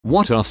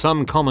What are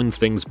some common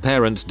things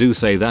parents do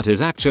say that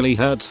is actually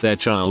hurts their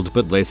child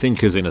but they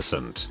think is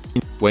innocent?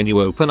 When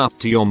you open up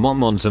to your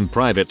mom on some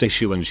private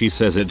issue and she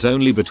says it's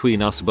only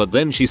between us but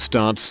then she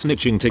starts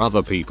snitching to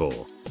other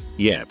people.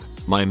 Yep,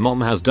 my mom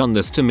has done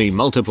this to me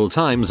multiple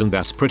times and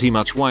that's pretty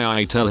much why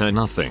I tell her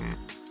nothing.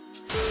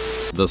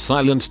 The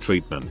silent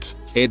treatment.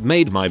 It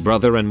made my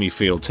brother and me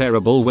feel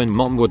terrible when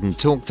mom wouldn't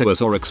talk to us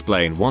or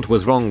explain what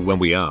was wrong when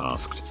we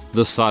asked.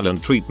 The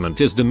silent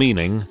treatment is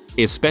demeaning,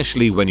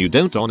 especially when you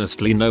don't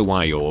honestly know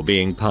why you're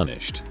being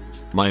punished.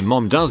 My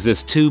mom does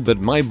this too, but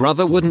my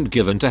brother wouldn't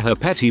give in to her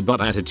petty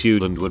butt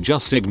attitude and would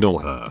just ignore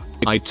her.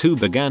 I too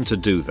began to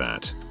do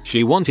that.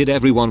 She wanted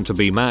everyone to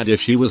be mad if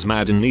she was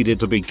mad and needed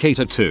to be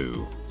catered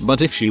to.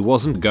 But if she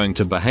wasn't going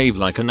to behave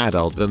like an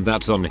adult then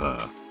that's on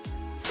her.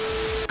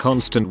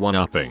 Constant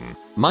one-upping.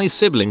 My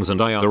siblings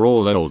and I are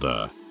all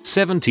older,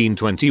 17,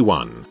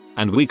 21.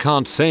 And we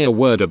can't say a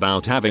word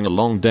about having a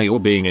long day or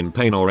being in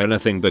pain or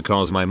anything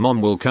because my mom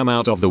will come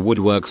out of the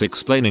woodworks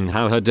explaining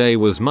how her day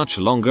was much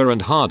longer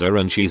and harder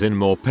and she's in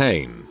more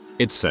pain,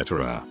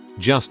 etc.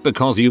 Just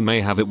because you may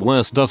have it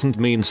worse doesn't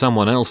mean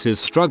someone else's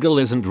struggle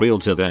isn't real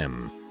to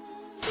them.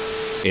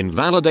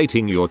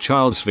 Invalidating your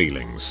child's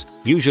feelings,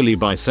 usually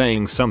by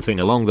saying something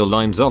along the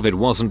lines of it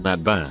wasn't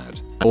that bad,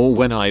 or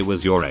when I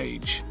was your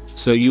age,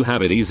 so you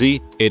have it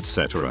easy,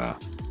 etc.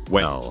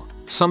 Well,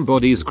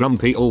 somebody's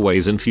grumpy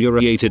always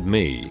infuriated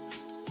me.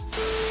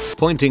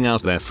 Pointing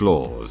out their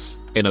flaws.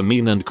 In a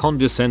mean and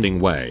condescending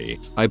way,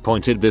 I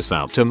pointed this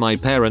out to my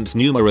parents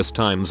numerous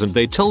times and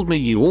they told me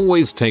you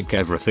always take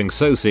everything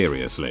so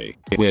seriously.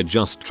 We're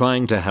just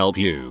trying to help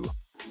you.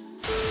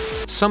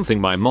 Something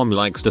my mom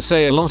likes to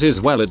say a lot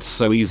is, well, it's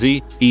so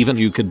easy, even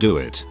you could do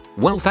it.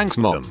 Well, thanks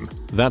mom.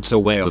 That's a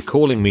way of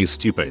calling me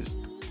stupid.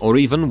 Or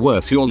even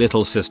worse, your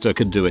little sister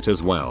could do it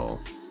as well.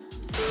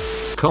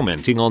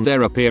 Commenting on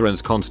their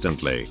appearance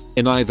constantly,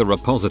 in either a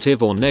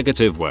positive or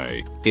negative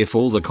way. If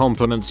all the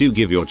compliments you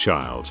give your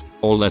child,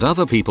 or let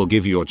other people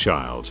give your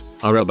child,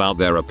 are about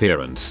their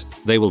appearance,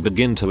 they will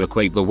begin to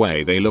equate the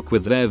way they look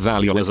with their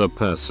value as a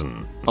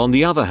person. On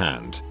the other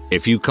hand,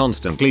 if you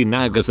constantly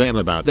nag at them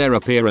about their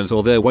appearance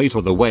or their weight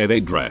or the way they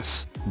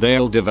dress,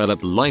 they'll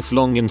develop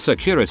lifelong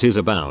insecurities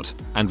about,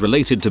 and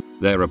related to,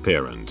 their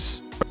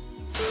appearance.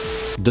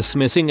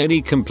 Dismissing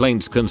any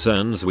complaints,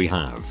 concerns we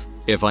have.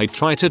 If I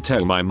try to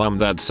tell my mum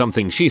that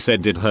something she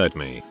said did hurt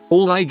me,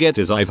 all I get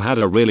is I've had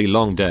a really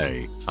long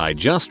day. I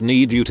just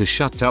need you to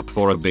shut up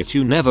for a bit.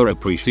 You never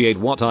appreciate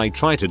what I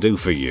try to do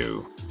for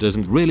you.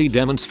 Doesn't really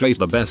demonstrate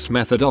the best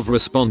method of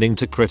responding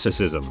to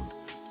criticism.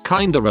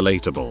 Kinda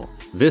relatable.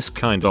 This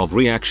kind of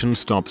reaction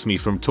stops me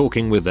from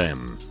talking with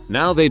them.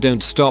 Now they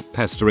don't stop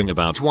pestering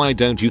about why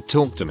don't you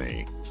talk to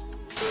me.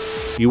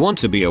 You want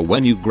to be a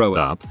when you grow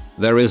up,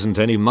 there isn't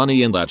any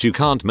money in that, you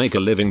can't make a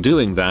living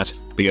doing that,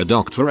 be a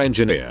doctor,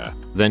 engineer,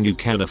 then you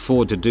can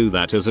afford to do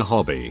that as a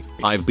hobby.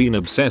 I've been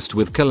obsessed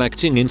with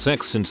collecting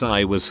insects since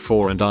I was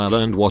 4 and I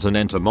learned what an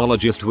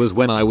entomologist was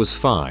when I was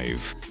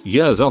 5.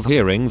 Years of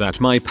hearing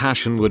that my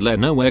passion would lead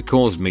nowhere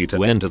caused me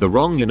to enter the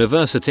wrong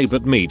university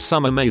but meet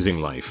some amazing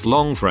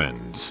lifelong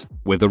friends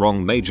with the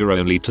wrong major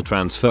only to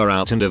transfer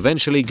out and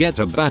eventually get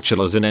a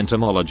bachelor's in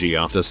entomology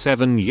after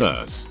 7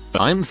 years.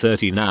 I'm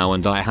 30 now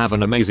and I have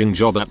an amazing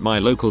job at my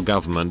local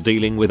government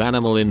dealing with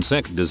animal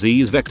insect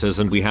disease vectors,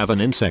 and we have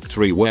an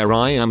insectary where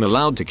I am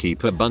allowed to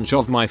keep a bunch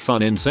of my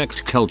fun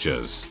insect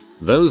cultures.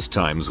 Those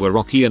times were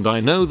rocky and I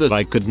know that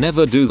I could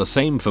never do the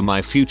same for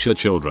my future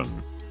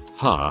children.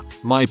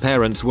 My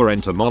parents were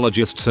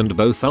entomologists and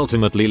both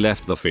ultimately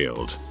left the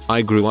field.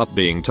 I grew up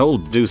being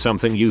told to do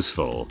something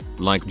useful,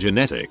 like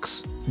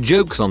genetics.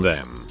 Joke's on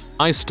them.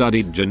 I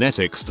studied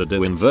genetics to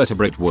do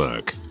invertebrate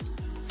work.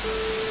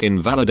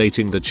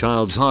 Invalidating the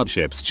child's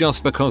hardships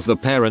just because the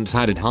parents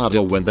had it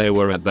harder when they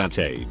were at that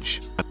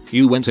age.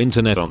 You went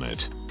internet on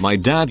it. My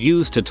dad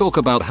used to talk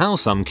about how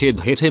some kid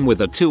hit him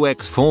with a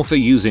 2x4 for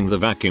using the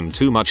vacuum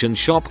too much in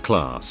shop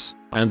class,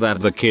 and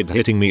that the kid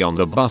hitting me on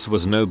the bus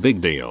was no big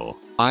deal.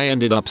 I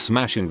ended up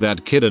smashing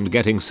that kid and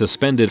getting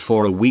suspended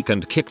for a week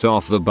and kicked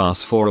off the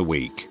bus for a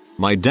week.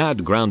 My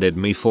dad grounded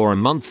me for a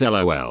month,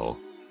 lol.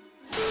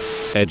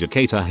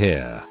 Educator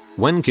here.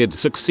 When kids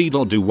succeed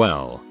or do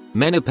well,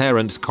 many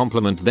parents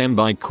compliment them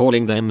by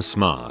calling them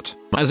smart.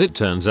 As it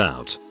turns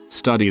out,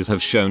 studies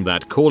have shown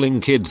that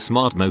calling kids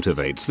smart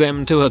motivates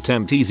them to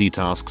attempt easy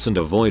tasks and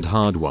avoid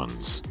hard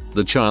ones.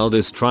 The child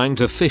is trying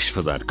to fish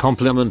for that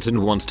compliment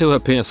and wants to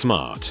appear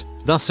smart,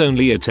 thus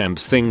only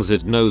attempts things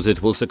it knows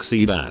it will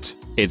succeed at.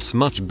 It's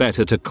much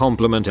better to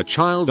compliment a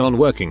child on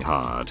working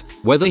hard,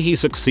 whether he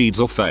succeeds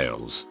or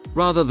fails,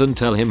 rather than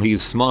tell him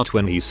he's smart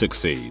when he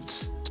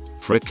succeeds.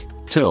 Frick,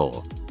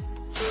 till.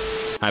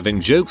 Having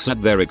jokes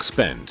at their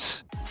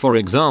expense. For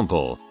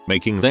example,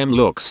 making them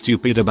look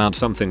stupid about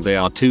something they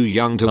are too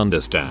young to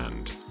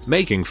understand.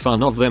 Making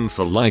fun of them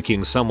for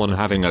liking someone,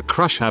 having a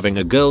crush, having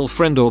a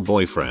girlfriend or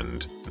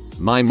boyfriend.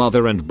 My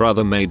mother and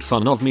brother made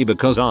fun of me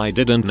because I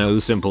didn't know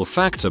simple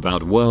facts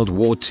about World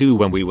War II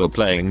when we were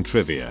playing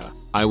trivia.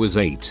 I was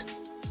 8.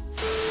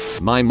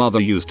 My mother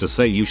used to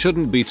say you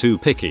shouldn't be too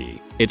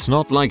picky. It's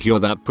not like you're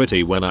that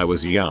pretty when I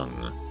was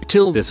young.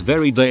 Till this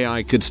very day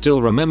I could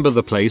still remember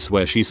the place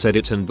where she said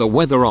it and the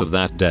weather of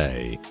that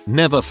day.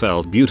 Never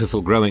felt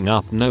beautiful growing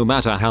up no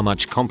matter how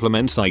much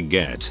compliments I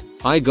get.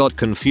 I got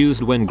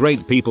confused when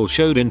great people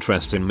showed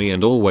interest in me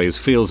and always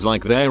feels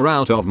like they're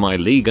out of my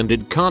league and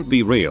it can't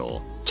be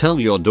real. Tell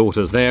your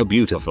daughters they're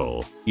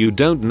beautiful. You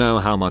don't know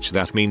how much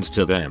that means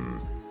to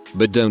them.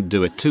 But don't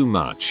do it too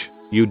much.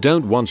 You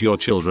don't want your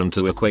children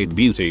to equate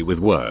beauty with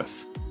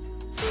worth.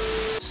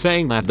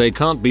 Saying that they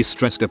can't be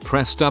stressed,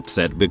 depressed,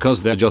 upset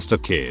because they're just a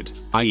kid.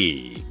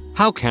 I.e.,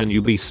 how can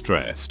you be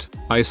stressed?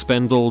 I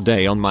spend all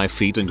day on my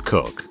feet and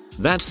cook.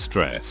 That's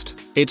stressed.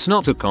 It's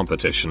not a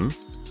competition.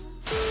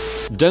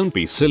 Don't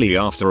be silly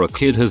after a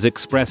kid has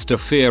expressed a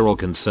fear or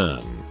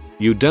concern.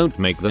 You don't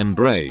make them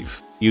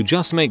brave. You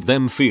just make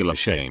them feel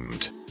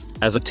ashamed.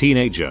 As a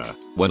teenager,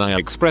 when I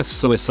express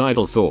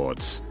suicidal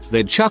thoughts,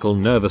 they'd chuckle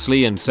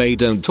nervously and say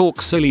don't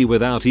talk silly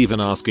without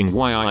even asking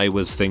why I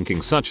was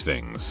thinking such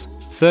things.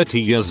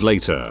 30 years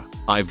later,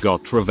 I've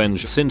got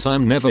revenge since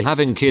I'm never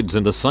having kids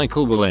and the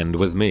cycle will end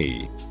with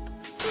me.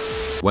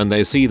 When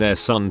they see their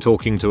son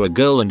talking to a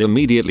girl and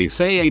immediately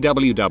say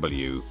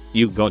AWW,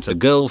 you got a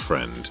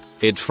girlfriend,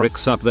 it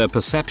fricks up their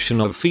perception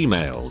of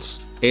females.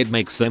 It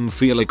makes them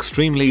feel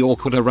extremely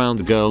awkward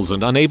around girls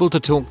and unable to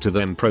talk to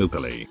them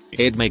properly.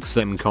 It makes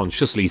them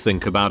consciously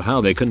think about how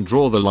they can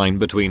draw the line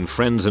between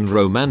friends and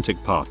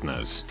romantic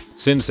partners.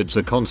 Since it's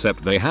a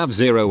concept they have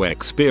zero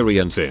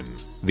experience in,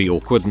 the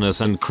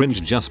awkwardness and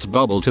cringe just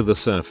bubble to the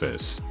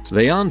surface.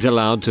 They aren't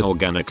allowed to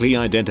organically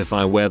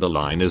identify where the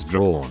line is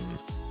drawn.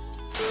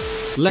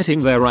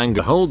 Letting their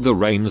anger hold the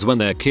reins when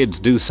their kids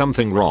do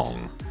something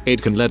wrong.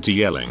 It can lead to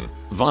yelling,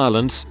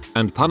 violence,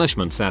 and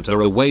punishments that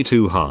are way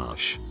too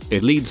harsh.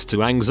 It leads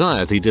to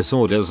anxiety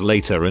disorders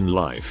later in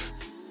life.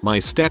 My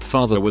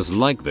stepfather was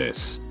like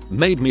this.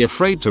 Made me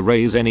afraid to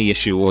raise any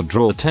issue or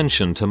draw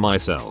attention to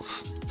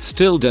myself.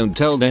 Still don't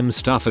tell them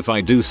stuff if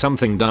I do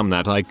something dumb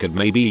that I could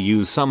maybe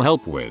use some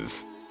help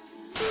with.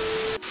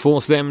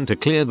 Force them to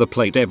clear the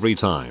plate every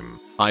time.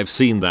 I've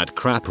seen that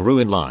crap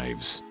ruin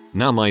lives.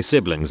 Now my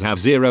siblings have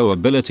zero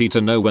ability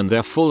to know when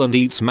they're full and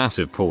eats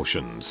massive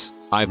portions.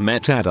 I've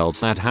met adults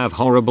that have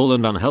horrible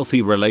and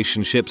unhealthy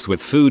relationships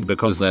with food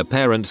because their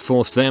parents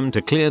forced them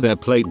to clear their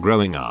plate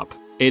growing up.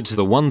 It's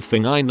the one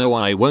thing I know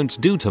I won't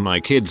do to my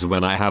kids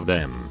when I have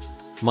them.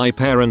 My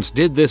parents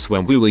did this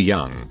when we were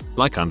young,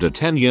 like under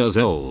 10 years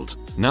old.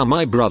 Now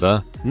my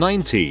brother,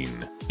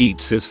 19,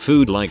 eats his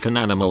food like an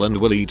animal and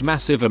will eat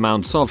massive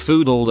amounts of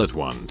food all at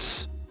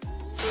once.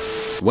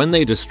 When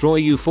they destroy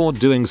you for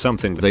doing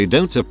something they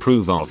don't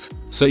approve of,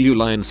 so you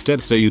lie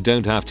instead so you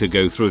don't have to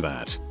go through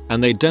that.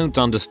 And they don't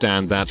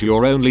understand that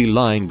you're only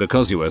lying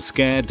because you are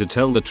scared to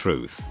tell the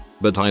truth.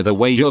 But either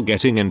way you're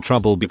getting in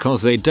trouble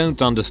because they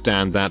don't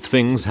understand that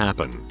things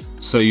happen.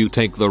 So you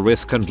take the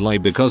risk and lie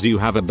because you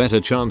have a better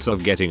chance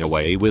of getting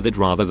away with it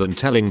rather than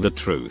telling the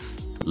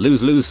truth.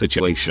 Lose-lose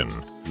situation,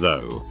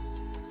 though.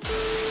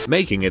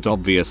 Making it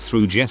obvious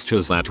through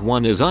gestures that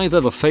one is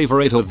either the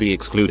favorite or the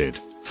excluded.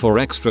 For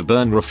extra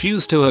burn,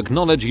 refuse to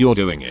acknowledge you're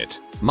doing it.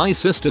 My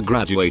sister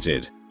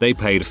graduated. They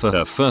paid for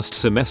her first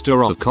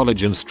semester of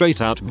college and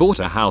straight out bought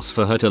a house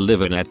for her to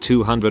live in at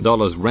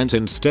 $200 rent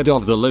instead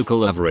of the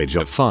local average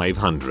of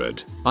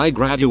 $500. I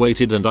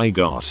graduated and I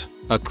got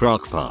a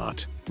crock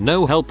pot.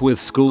 No help with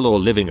school or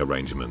living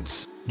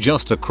arrangements.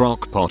 Just a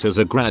crock pot as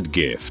a grad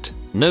gift.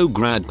 No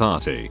grad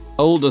party.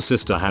 Older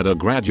sister had a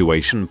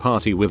graduation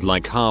party with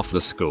like half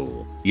the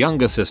school.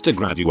 Younger sister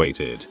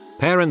graduated.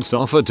 Parents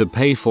offered to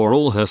pay for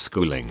all her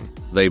schooling.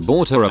 They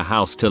bought her a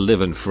house to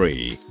live in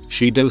free.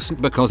 She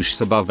doesn't because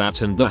she's above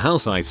that and the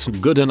house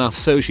isn't good enough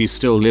so she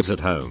still lives at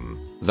home.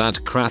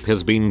 That crap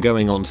has been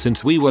going on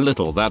since we were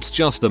little. That's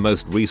just the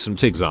most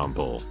recent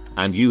example.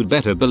 And you'd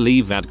better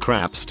believe that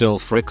crap still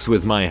fricks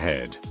with my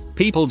head.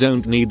 People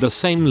don't need the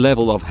same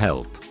level of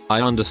help.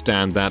 I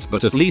understand that,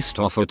 but at least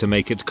offer to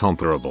make it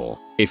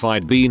comparable. If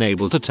I'd been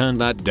able to turn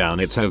that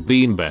down it'd have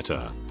been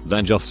better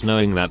than just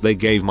knowing that they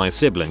gave my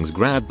siblings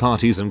grad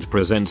parties and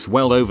presents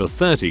well over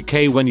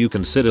 $30k when you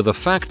consider the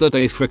fact that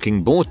they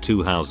freaking bought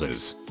 2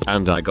 houses.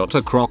 And I got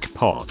a crock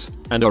pot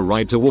and a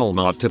ride to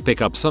Walmart to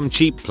pick up some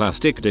cheap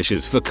plastic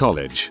dishes for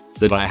college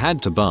that I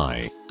had to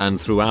buy.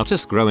 And throughout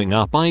us growing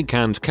up I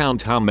can't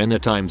count how many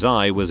times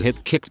I was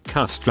hit, kicked,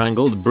 cut,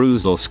 strangled,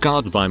 bruised or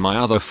scarred by my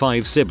other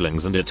 5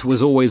 siblings and it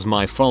was always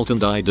my fault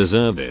and I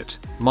deserved it.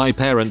 My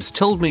parents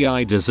told me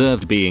I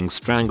deserved being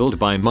strangled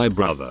by my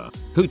brother.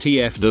 Who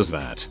TF does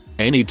that?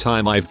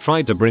 Anytime I've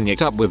tried to bring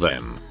it up with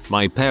them,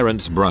 my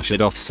parents brush it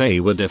off, say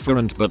we're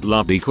different but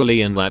loved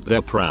equally and that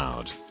they're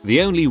proud.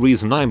 The only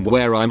reason I'm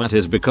where I'm at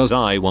is because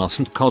I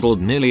wasn't coddled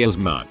nearly as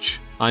much.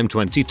 I'm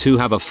 22,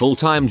 have a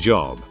full-time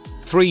job,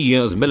 3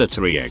 years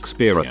military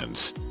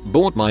experience,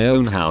 bought my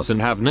own house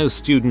and have no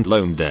student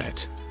loan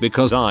debt.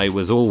 Because I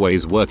was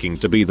always working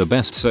to be the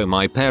best so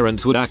my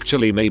parents would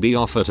actually maybe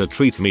offer to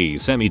treat me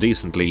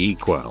semi-decently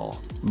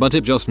equal. But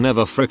it just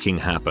never freaking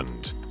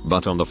happened.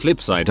 But on the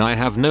flip side I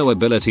have no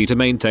ability to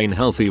maintain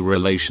healthy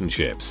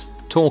relationships,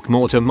 talk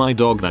more to my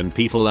dog than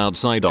people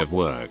outside of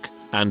work,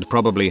 and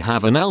probably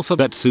have an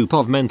alphabet soup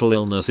of mental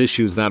illness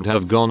issues that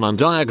have gone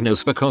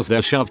undiagnosed because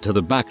they're shoved to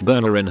the back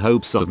burner in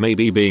hopes of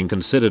maybe being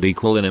considered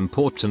equal in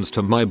importance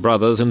to my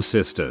brothers and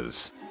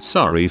sisters.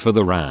 Sorry for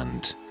the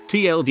rant.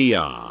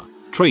 TLDR.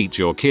 Treat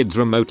your kids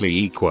remotely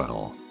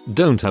equal.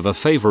 Don't have a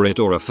favorite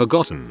or a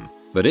forgotten,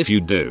 but if you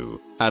do,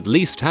 at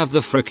least have the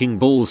freaking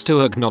balls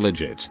to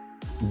acknowledge it.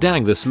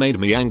 Dang, this made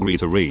me angry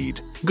to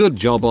read. Good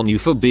job on you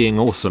for being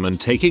awesome and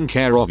taking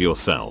care of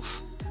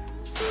yourself.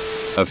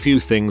 A few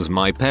things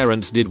my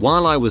parents did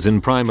while I was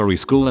in primary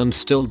school and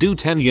still do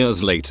 10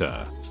 years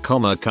later.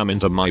 Come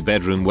into my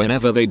bedroom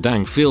whenever they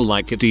dang feel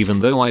like it, even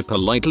though I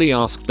politely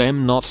asked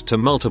them not to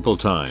multiple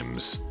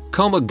times.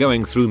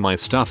 Going through my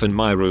stuff in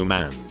my room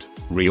and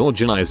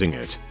reorganizing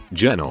it.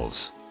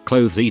 Journals,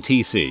 clothes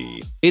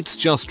etc. It's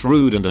just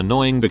rude and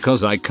annoying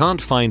because I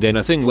can't find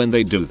anything when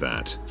they do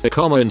that.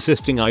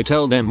 Insisting I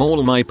tell them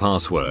all my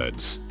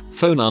passwords,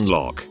 phone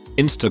unlock,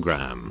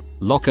 Instagram,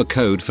 locker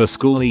code for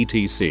school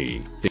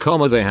etc.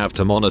 They have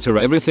to monitor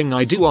everything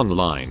I do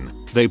online.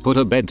 They put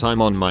a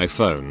bedtime on my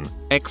phone,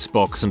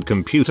 Xbox and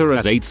computer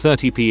at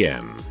 8:30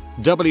 p.m.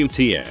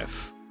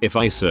 WTF. If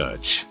I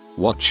search,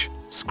 watch,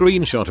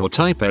 screenshot or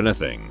type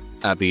anything,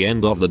 at the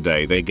end of the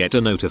day they get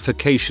a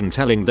notification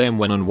telling them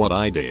when and what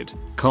I did.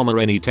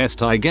 Any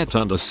test I get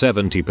under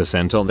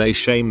 70% on, they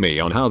shame me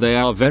on how they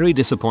are very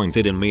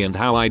disappointed in me and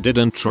how I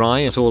didn't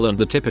try at all, and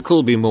the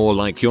typical be more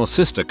like your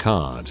sister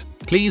card.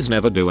 Please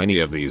never do any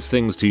of these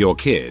things to your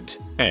kid.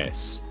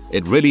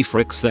 It really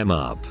fricks them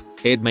up.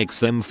 It makes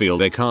them feel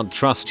they can't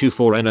trust you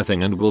for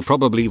anything and will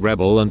probably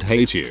rebel and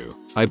hate you.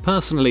 I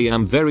personally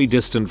am very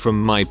distant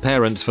from my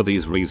parents for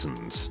these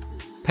reasons.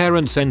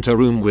 Parents enter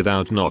room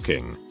without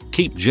knocking.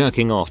 Keep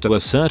jerking off to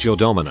assert your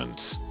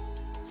dominance.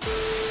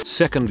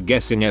 Second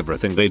guessing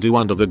everything they do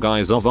under the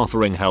guise of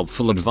offering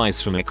helpful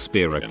advice from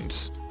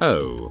experience.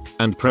 Oh,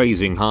 and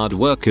praising hard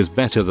work is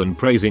better than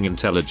praising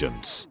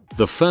intelligence.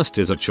 The first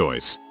is a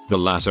choice, the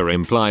latter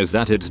implies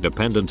that it's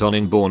dependent on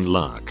inborn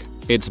luck.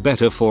 It's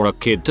better for a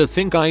kid to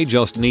think I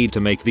just need to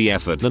make the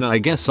effort than I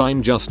guess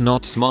I'm just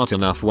not smart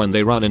enough when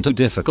they run into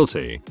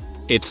difficulty.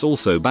 It's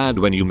also bad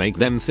when you make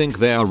them think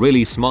they are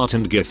really smart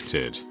and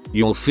gifted.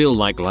 You'll feel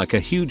like a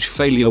huge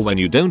failure when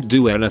you don't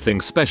do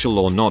anything special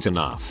or not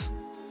enough.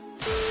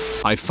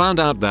 I found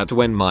out that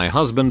when my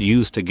husband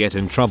used to get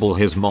in trouble,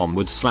 his mom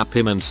would slap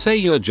him and say,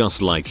 "You're just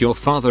like your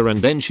father,"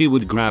 and then she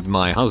would grab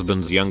my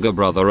husband's younger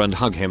brother and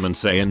hug him and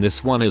say, "And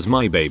this one is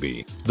my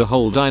baby." The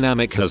whole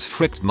dynamic has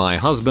fricked my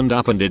husband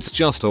up and it's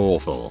just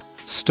awful.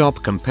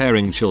 Stop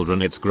comparing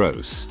children, it's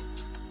gross.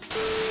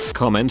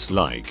 Comments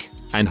like,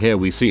 "And here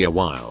we see a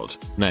wild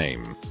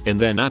name in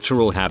their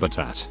natural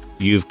habitat.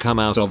 You've come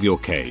out of your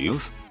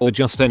cave," or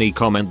just any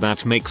comment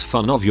that makes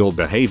fun of your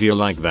behavior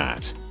like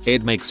that.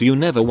 It makes you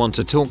never want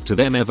to talk to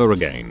them ever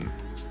again.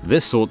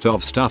 This sort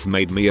of stuff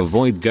made me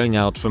avoid going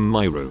out from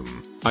my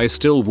room. I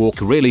still walk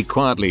really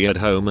quietly at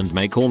home and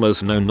make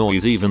almost no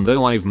noise even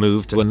though I've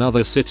moved to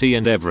another city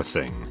and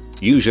everything.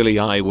 Usually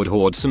I would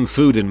hoard some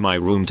food in my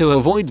room to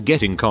avoid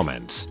getting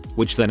comments,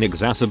 which then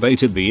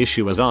exacerbated the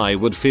issue as I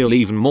would feel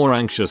even more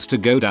anxious to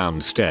go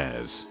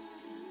downstairs.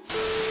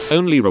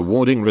 Only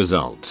rewarding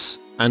results,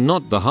 and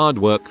not the hard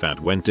work that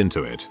went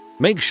into it.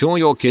 Make sure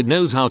your kid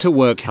knows how to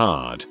work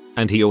hard,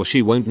 and he or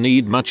she won't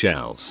need much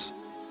else.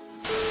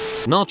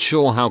 Not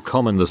sure how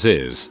common this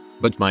is,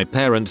 but my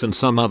parents and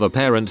some other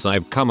parents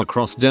I've come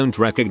across don't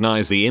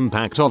recognize the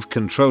impact of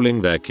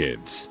controlling their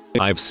kids.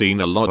 I've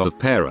seen a lot of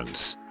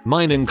parents,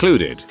 mine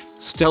included,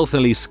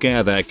 stealthily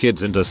scare their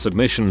kids into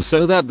submission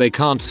so that they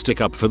can't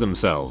stick up for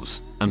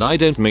themselves. And I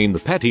don't mean the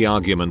petty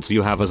arguments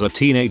you have as a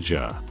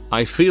teenager.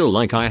 I feel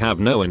like I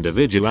have no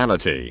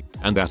individuality,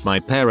 and that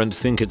my parents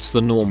think it's the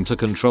norm to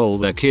control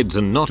their kids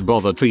and not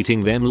bother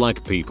treating them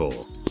like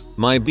people.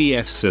 My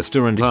BF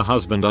sister and her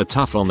husband are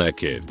tough on their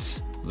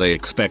kids. They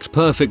expect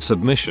perfect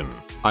submission.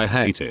 I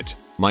hate it.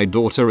 My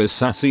daughter is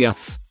sassy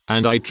AF,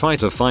 and I try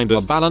to find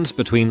a balance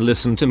between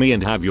listen to me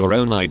and have your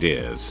own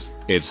ideas.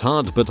 It's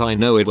hard, but I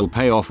know it will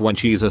pay off when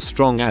she's a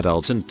strong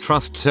adult and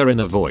trusts her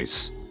inner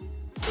voice.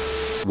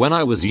 When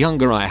I was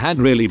younger I had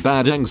really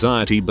bad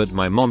anxiety, but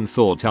my mom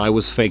thought I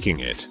was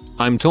faking it.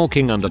 I'm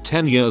talking under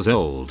 10 years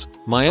old.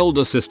 My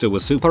older sister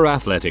was super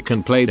athletic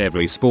and played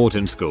every sport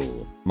in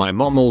school. My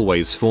mom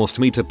always forced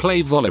me to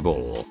play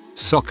volleyball,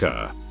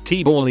 soccer,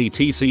 t-ball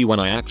etc. when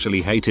I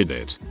actually hated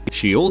it.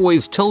 She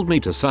always told me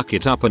to suck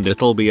it up and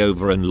it'll be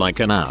over in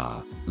like an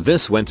hour.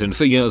 This went on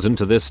for years, and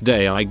to this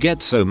day I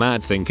get so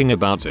mad thinking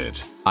about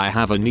it. I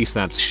have a niece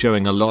that's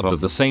showing a lot of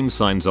the same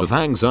signs of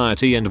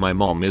anxiety, and my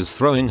mom is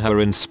throwing her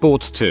in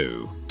sports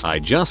too. I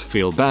just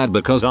feel bad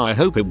because I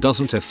hope it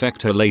doesn't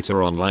affect her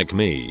later on like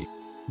me.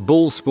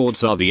 Ball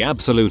sports are the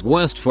absolute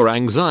worst for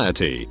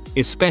anxiety,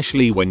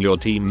 especially when your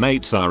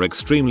teammates are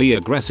extremely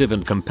aggressive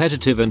and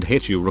competitive and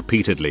hit you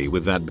repeatedly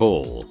with that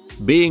ball.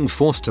 Being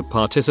forced to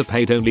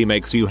participate only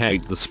makes you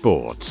hate the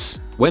sports.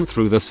 Went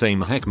through the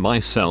same heck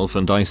myself,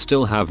 and I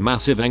still have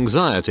massive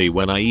anxiety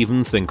when I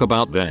even think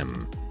about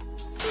them.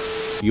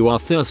 You are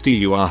thirsty,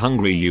 you are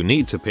hungry, you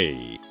need to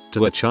pee.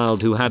 To a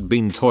child who had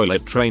been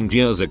toilet trained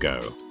years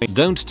ago.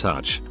 Don't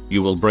touch,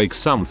 you will break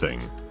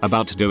something.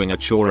 About doing a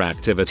chore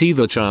activity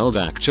the child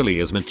actually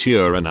is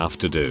mature enough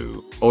to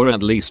do. Or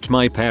at least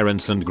my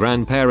parents and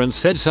grandparents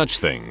said such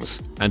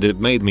things, and it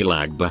made me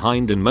lag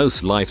behind in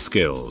most life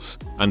skills,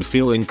 and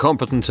feel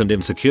incompetent and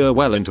insecure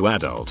well into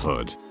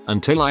adulthood,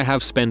 until I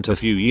have spent a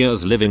few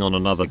years living on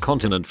another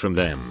continent from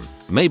them.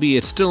 Maybe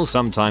it still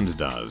sometimes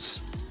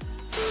does.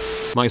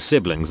 My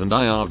siblings and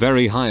I are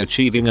very high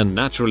achieving and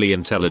naturally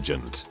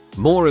intelligent.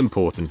 More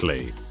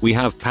importantly, we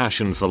have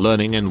passion for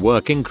learning and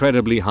work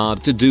incredibly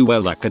hard to do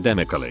well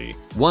academically.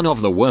 One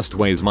of the worst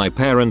ways my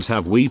parents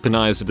have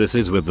weaponized this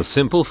is with the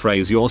simple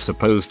phrase "you're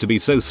supposed to be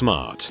so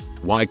smart.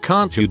 Why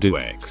can't you do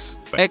X?"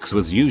 X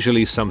was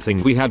usually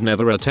something we had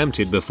never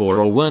attempted before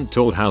or weren't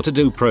taught how to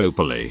do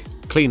properly.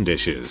 Clean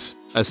dishes,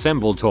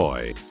 assemble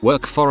toy,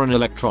 work foreign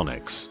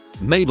electronics.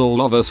 Made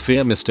all of us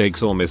fear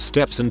mistakes or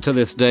missteps, and to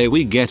this day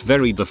we get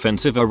very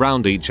defensive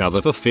around each other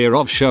for fear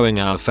of showing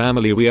our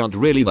family we aren't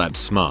really that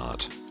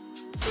smart.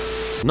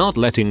 Not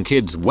letting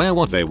kids wear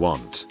what they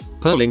want.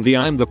 Pulling the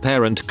 "I'm the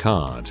parent"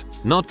 card.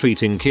 Not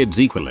treating kids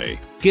equally.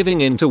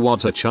 Giving in to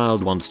what a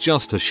child wants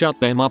just to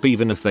shut them up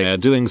even if they are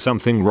doing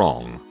something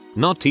wrong.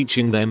 Not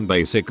teaching them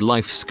basic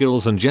life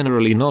skills and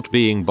generally not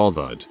being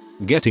bothered.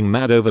 Getting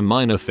mad over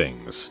minor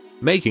things.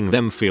 Making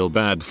them feel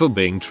bad for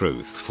being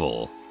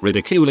truthful.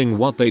 Ridiculing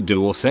what they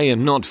do or say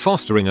and not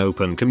fostering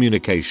open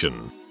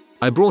communication.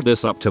 I brought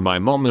this up to my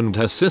mom and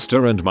her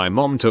sister, and my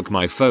mom took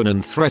my phone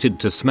and threatened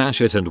to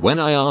smash it, and when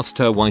I asked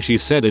her why, she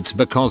said it's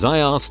because I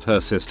asked her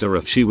sister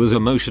if she was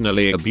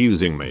emotionally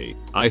abusing me.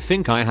 I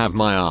think I have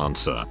my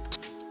answer.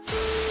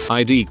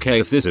 IDK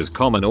if this is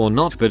common or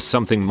not, but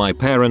something my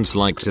parents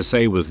like to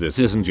say was, "This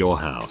isn't your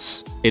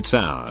house, it's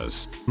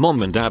ours.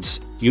 Mom and Dad's,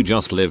 you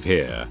just live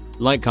here."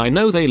 Like I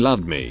know they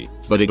loved me,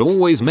 but it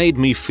always made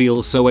me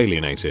feel so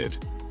alienated.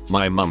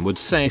 My mum would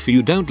say, "If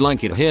you don't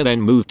like it here then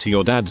move to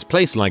your dad's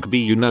place." Like B,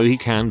 you know he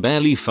can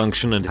barely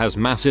function and has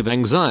massive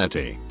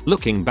anxiety.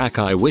 Looking back,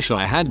 I wish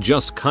I had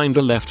just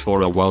kinda left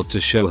for a while to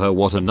show her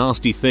what a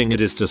nasty thing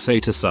it is to say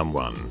to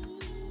someone.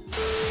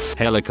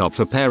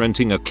 Helicopter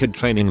parenting a kid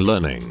training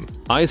learning.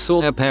 I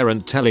saw a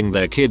parent telling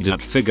their kid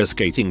at figure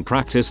skating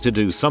practice to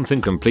do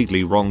something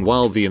completely wrong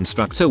while the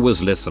instructor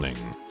was listening.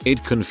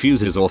 It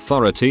confuses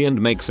authority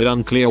and makes it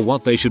unclear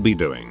what they should be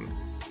doing.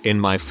 In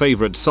my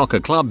favorite soccer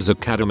club's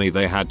academy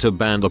they had to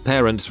ban the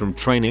parents from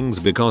trainings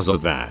because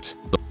of that.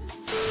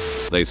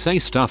 They say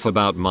stuff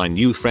about my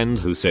new friend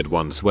who said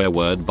one swear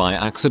word by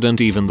accident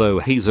even though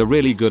he's a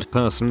really good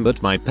person,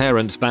 but my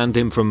parents banned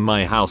him from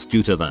my house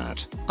due to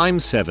that. I'm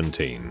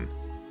 17.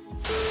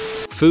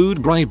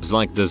 Food bribes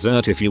like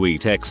dessert if you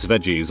eat X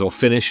veggies or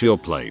finish your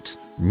plate.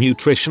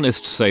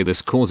 Nutritionists say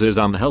this causes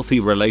unhealthy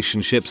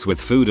relationships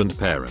with food and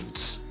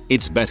parents.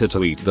 It's better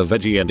to eat the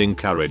veggie and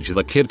encourage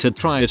the kid to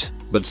try it,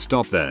 but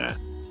stop there.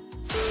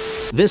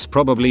 This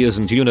probably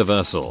isn't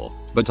universal,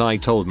 but I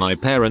told my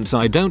parents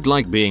I don't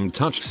like being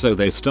touched, so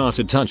they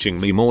started touching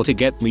me more to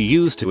get me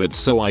used to it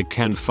so I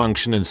can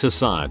function in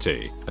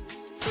society.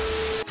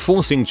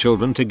 Forcing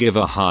children to give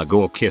a hug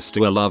or kiss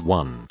to a loved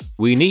one.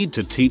 We need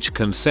to teach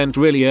consent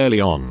really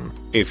early on.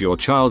 If your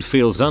child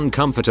feels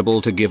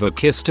uncomfortable to give a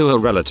kiss to a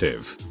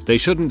relative, they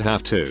shouldn't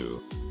have to.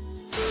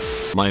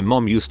 My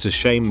mom used to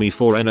shame me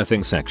for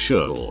anything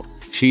sexual.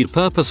 She'd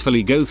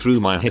purposefully go through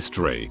my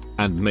history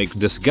and make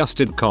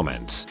disgusted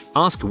comments,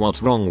 ask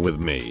what's wrong with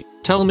me,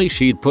 tell me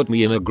she'd put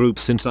me in a group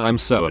since I'm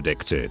so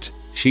addicted.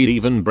 She'd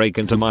even break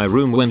into my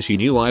room when she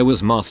knew I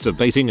was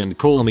masturbating and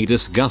call me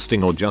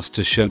disgusting, or just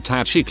to show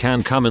that she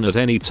can come in at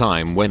any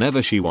time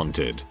whenever she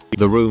wanted.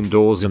 The room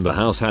doors in the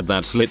house had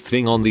that slit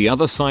thing on the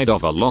other side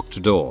of a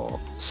locked door,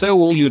 so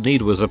all you'd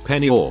need was a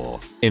penny or,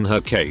 in her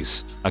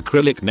case,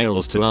 acrylic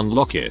nails to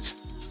unlock it.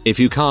 If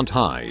you can't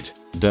hide,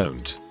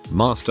 don't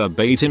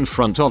masturbate in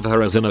front of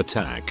her as an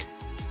attack.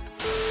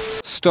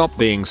 Stop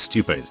being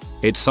stupid.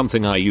 It's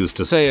something I used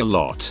to say a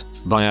lot,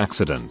 by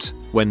accident.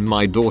 When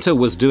my daughter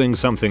was doing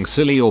something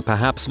silly or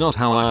perhaps not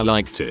how I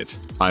liked it,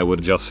 I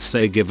would just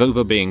say give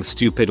over being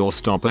stupid or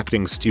stop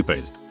acting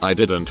stupid. I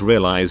didn't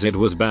realize it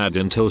was bad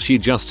until she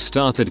just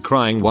started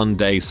crying one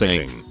day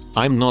saying,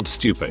 "I'm not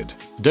stupid.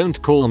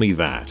 Don't call me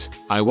that."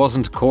 I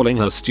wasn't calling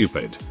her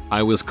stupid.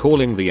 I was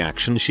calling the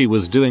action she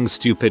was doing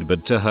stupid,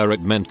 but to her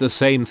it meant the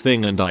same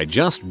thing and I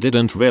just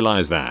didn't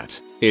realize that.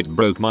 It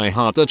broke my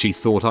heart that she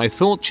thought I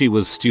thought she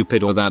was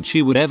stupid or that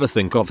she would ever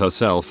think of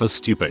herself as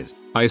stupid.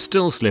 I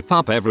still slip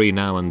up every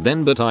now and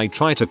then, but I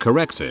try to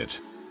correct it.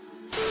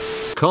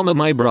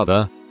 My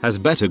brother has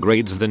better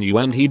grades than you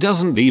and he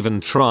doesn't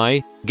even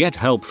try. Get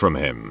help from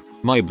him.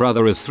 My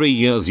brother is 3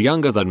 years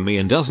younger than me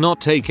and does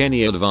not take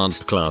any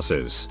advanced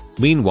classes.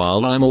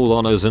 Meanwhile I'm all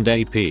honors and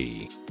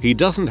AP. He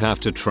doesn't have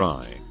to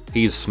try.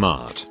 He's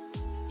smart.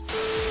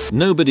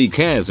 Nobody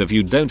cares if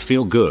you don't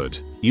feel good.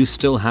 You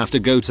still have to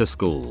go to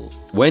school.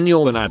 When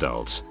you're an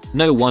adult,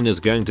 no one is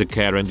going to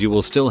care and you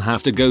will still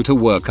have to go to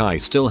work. I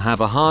still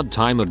have a hard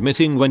time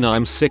admitting when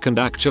I'm sick and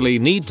actually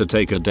need to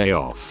take a day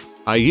off.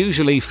 I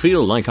usually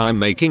feel like I'm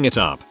making it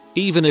up,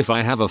 even if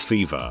I have a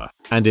fever.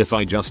 And if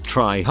I just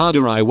try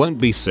harder I won't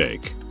be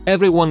sick.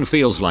 Everyone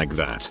feels like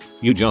that.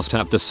 You just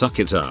have to suck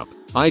it up.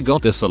 I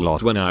got this a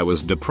lot when I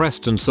was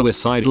depressed and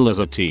suicidal as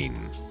a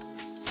teen.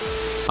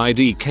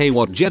 IDK,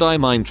 what Jedi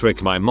mind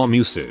trick my mom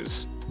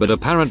uses. But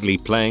apparently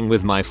playing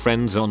with my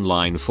friends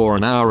online for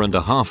an hour and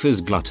a half is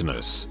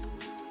gluttonous.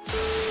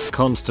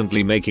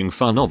 Constantly making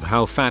fun of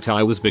how fat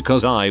I was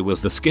because I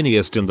was the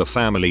skinniest in the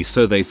family,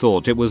 so they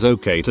thought it was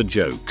okay to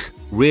joke.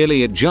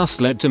 Really, it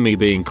just led to me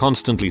being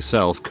constantly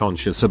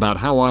self-conscious about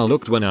how I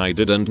looked when I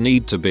didn't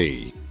need to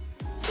be.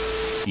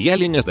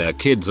 Yelling at their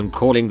kids and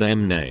calling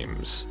them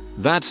names.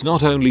 That's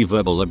not only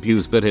verbal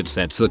abuse, but it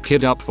sets the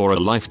kid up for a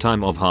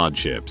lifetime of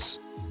hardships.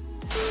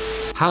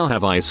 How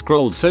have I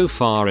scrolled so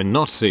far and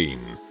not seen?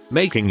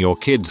 Making your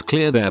kids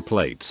clear their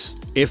plates.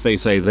 If they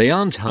say they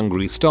aren't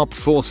hungry, stop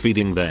force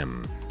feeding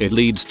them. It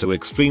leads to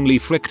extremely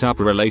fricked up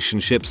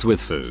relationships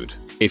with food.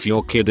 If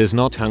your kid is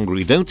not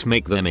hungry, don't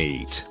make them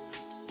eat.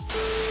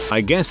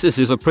 I guess this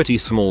is a pretty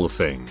small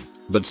thing,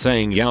 but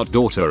saying your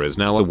daughter is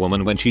now a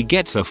woman when she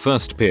gets her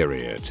first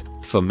period.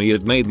 For me,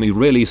 it made me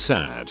really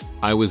sad.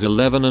 I was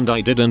 11 and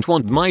I didn't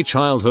want my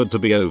childhood to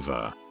be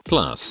over.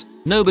 Plus,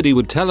 nobody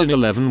would tell an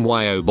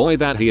 11-year-old boy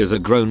that he is a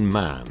grown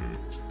man.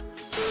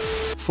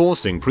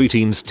 Forcing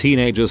preteens,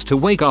 teenagers to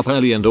wake up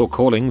early and or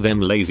calling them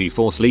lazy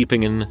for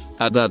sleeping in.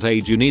 At that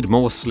age you need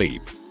more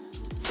sleep.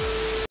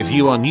 If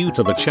you are new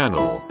to the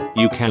channel,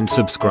 you can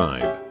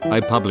subscribe. I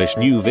publish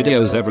new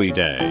videos every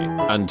day.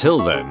 Until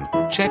then,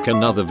 check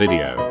another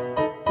video.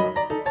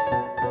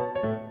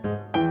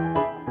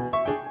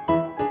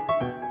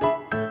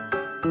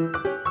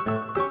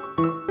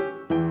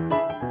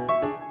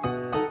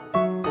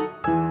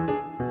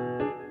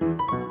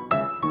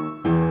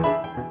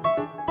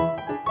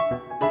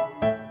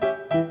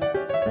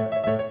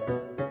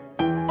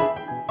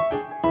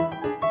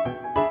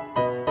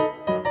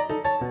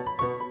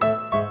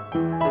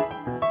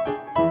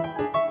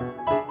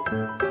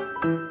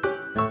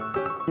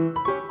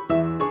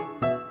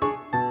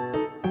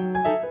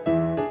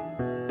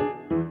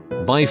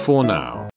 Bye for now.